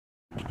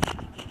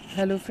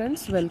Hello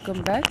friends,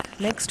 welcome back.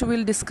 Next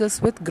we'll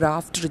discuss with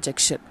graft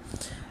rejection.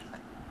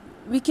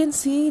 We can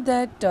see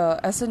that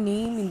as a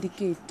name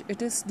indicate,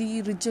 it is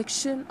the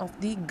rejection of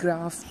the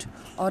graft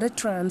or a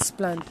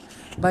transplant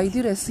by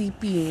the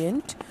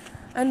recipient,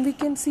 and we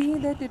can see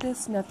that it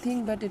is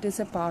nothing but it is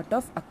a part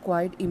of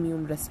acquired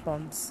immune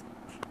response.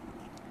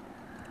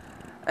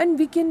 And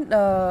we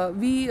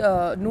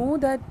know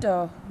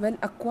that when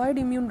acquired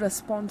immune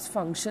response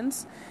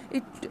functions,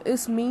 it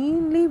is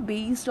mainly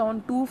based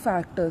on two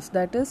factors,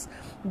 that is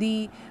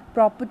the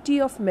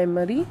property of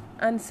memory,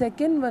 and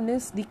second one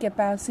is the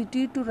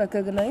capacity to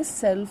recognize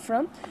self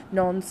from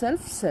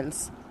non-self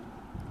cells.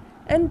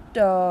 And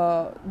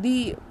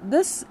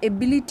this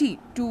ability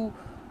to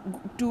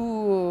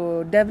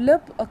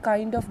develop a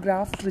kind of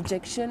graft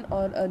rejection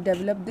or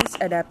develop this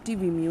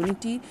adaptive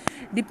immunity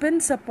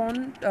depends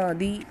upon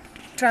the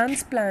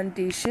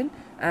transplantation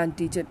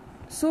antigen.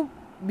 So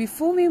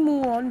before we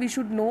move on, we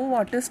should know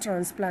what is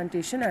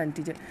transplantation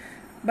antigen.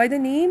 By the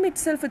name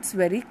itself, it's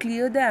very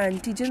clear the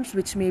antigens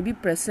which may be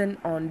present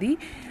on the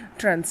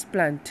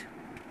transplant.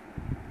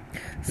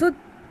 So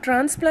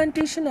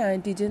transplantation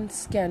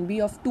antigens can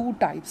be of two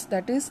types,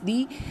 that is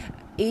the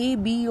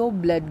ABO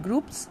blood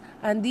groups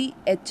and the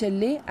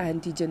HLA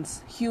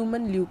antigens,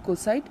 human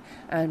leukocyte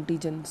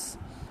antigens,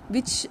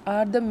 which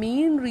are the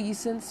main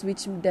reasons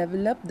which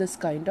develop this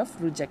kind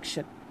of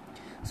rejection.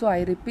 So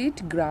I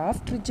repeat,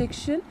 graft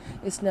rejection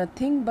is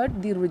nothing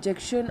but the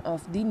rejection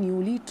of the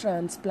newly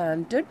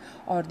transplanted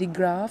or the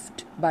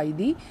graft by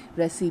the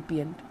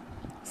recipient.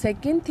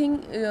 Second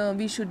thing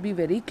we should be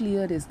very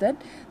clear is that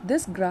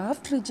this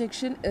graft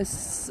rejection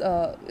is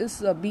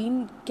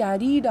being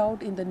carried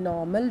out in the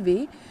normal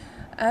way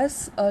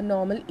as a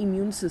normal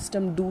immune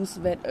system does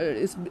when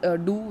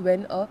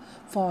a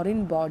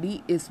foreign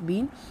body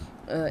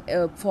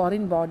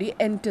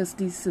enters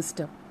the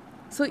system.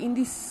 So in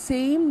the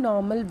same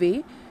normal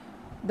way,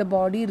 the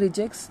body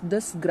rejects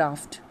this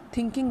graft,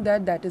 thinking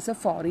that that is a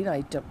foreign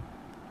item.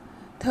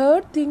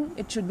 Third thing,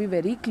 it should be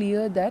very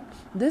clear that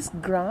this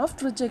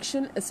graft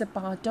rejection is a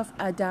part of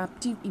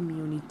adaptive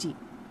immunity.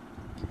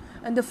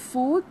 And the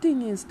fourth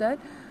thing is that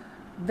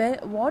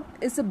what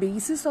is the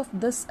basis of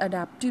this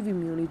adaptive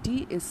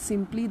immunity is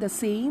simply the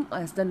same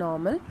as the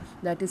normal,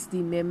 that is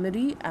the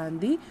memory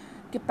and the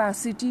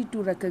capacity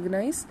to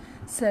recognize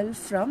self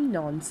from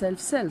non-self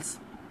cells.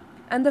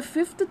 And the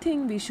fifth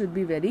thing we should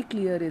be very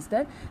clear is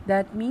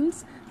that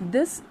means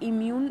this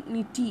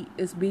immunity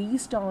is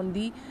based on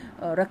the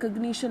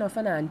recognition of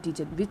an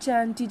antigen. Which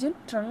antigen?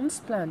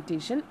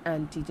 Transplantation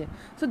antigen.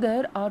 So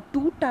there are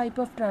two types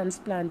of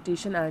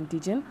transplantation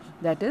antigen,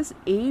 that is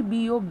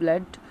ABO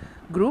blood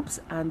groups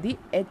and the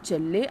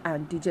HLA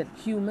antigen,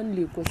 human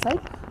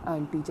leukocyte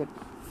antigen.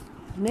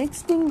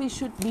 Next thing we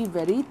should be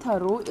very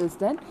thorough is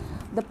that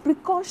the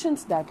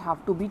precautions that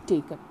have to be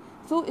taken.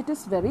 So it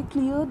is very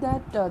clear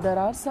that there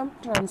are some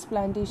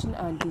transplantation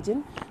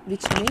antigen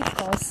which may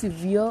cause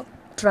severe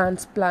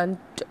transplant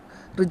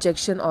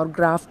rejection or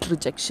graft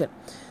rejection.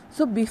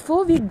 So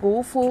before we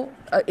go for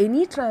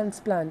any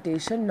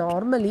transplantation,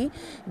 normally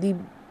the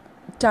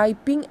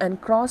typing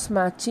and cross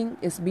matching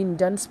is being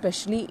done,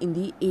 especially in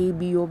the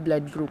ABO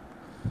blood group,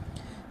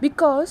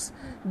 because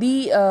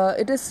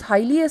it is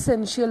highly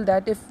essential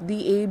that if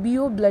the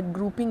ABO blood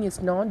grouping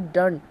is not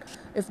done,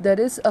 if there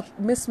is a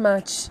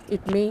mismatch,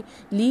 it may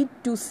lead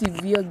to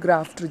severe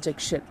graft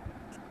rejection.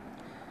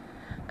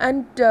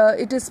 And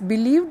it is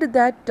believed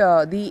that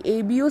the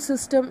ABO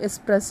system is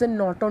present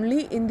not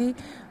only in the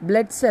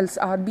blood cells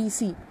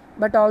RBC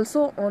but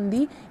also on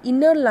the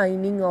inner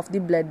lining of the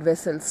blood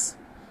vessels.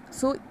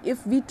 So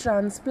if we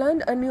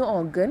transplant a new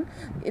organ,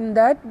 in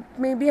that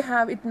maybe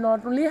it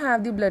not only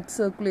have the blood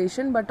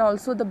circulation but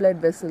also the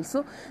blood vessels.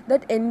 So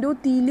that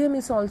endothelium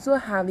is also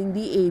having the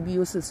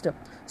ABO system.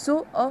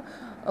 So a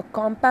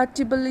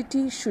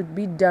compatibility should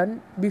be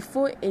done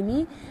before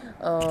any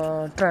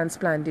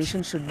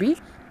transplantation should be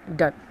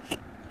done.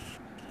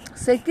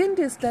 Second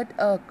is that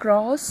a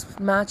cross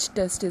match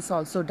test is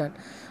also done.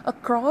 A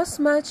cross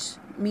match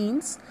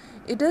means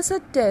it is a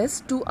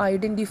test to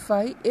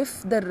identify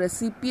if the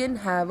recipient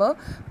have a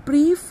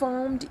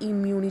preformed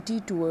immunity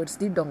towards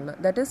the donor.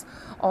 That is,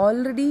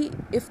 already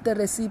if the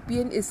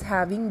recipient is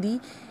having the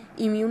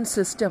immune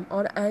system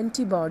or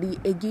antibody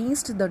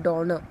against the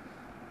donor,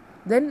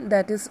 then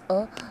that is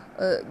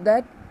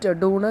that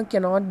donor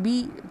cannot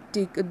be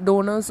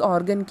donor's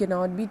organ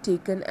cannot be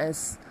taken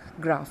as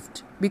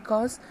graft,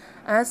 because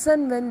as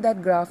and when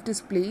that graft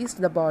is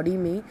placed, the body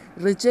may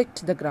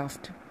reject the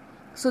graft.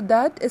 So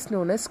that is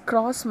known as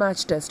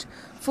cross-match test.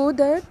 For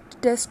that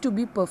test to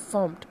be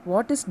performed,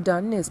 what is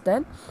done is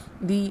that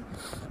the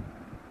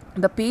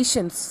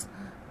patient's,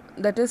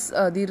 that is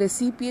the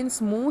recipient's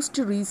most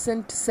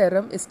recent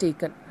serum is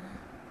taken,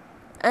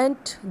 and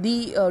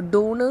the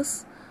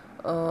donor's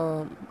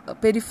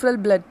peripheral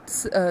blood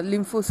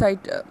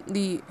lymphocyte,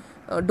 the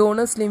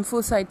donor's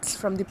lymphocytes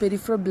from the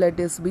peripheral blood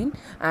is being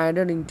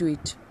added into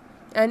it.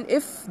 And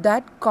if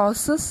that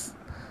causes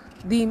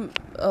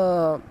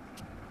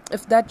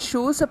if that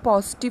shows a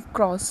positive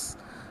cross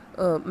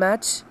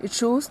match, it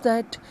shows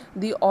that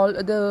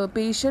the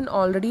patient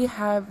already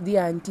have the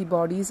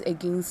antibodies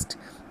against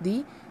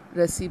the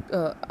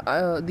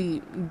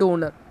the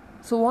donor.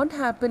 So what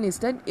happen is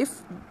that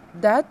if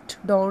that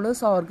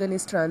donor's organ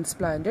is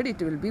transplanted,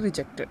 it will be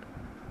rejected.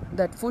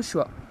 That for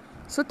sure.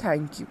 So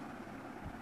thank you.